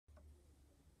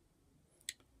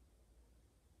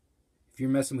you're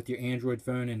messing with your Android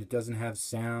phone and it doesn't have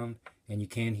sound and you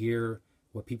can't hear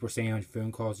what people are saying on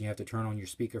phone calls, and you have to turn on your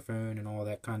speakerphone and all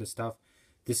that kind of stuff,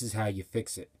 this is how you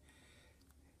fix it.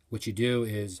 What you do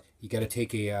is you got to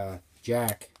take a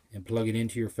jack and plug it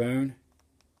into your phone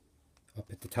up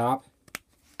at the top,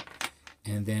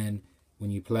 and then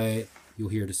when you play it, you'll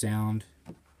hear the sound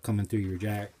coming through your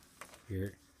jack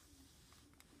here.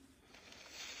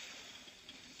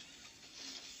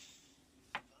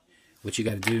 What you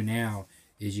got to do now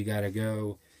is you got to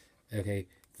go, okay,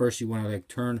 first you want to like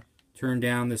turn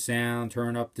down the sound,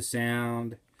 turn up the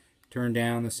sound, turn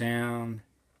down the sound,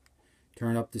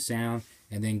 turn up the sound,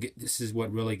 and then this is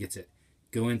what really gets it.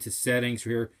 Go into settings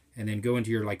here, and then go into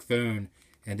your like phone,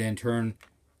 and then turn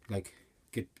like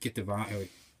get the volume.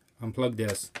 Unplug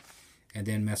this, and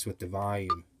then mess with the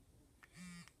volume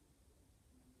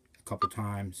a couple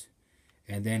times,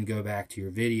 and then go back to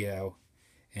your video,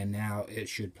 and now it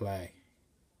should play.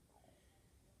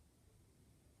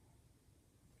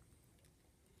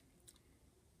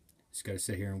 Just gotta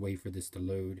sit here and wait for this to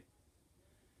load.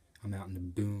 I'm out in the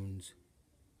boons.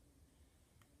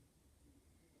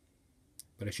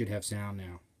 But I should have sound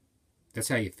now. That's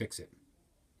how you fix it.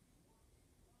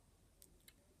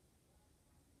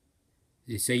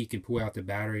 They say you can pull out the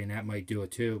battery and that might do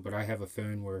it too, but I have a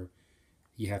phone where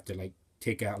you have to like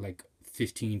take out like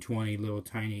 15, 20 little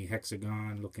tiny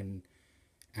hexagon looking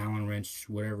Allen wrench,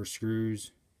 whatever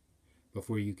screws,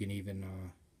 before you can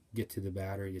even get to the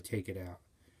battery to take it out.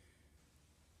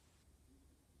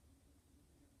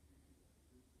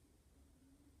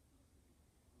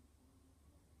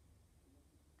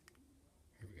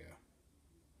 Here we go.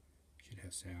 Should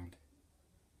have sound.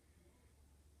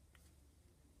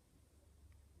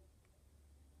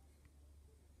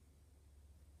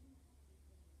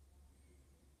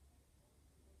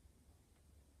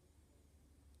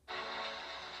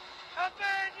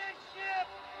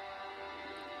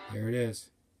 There it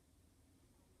is.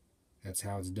 That's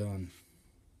how it's done.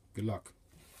 Good luck.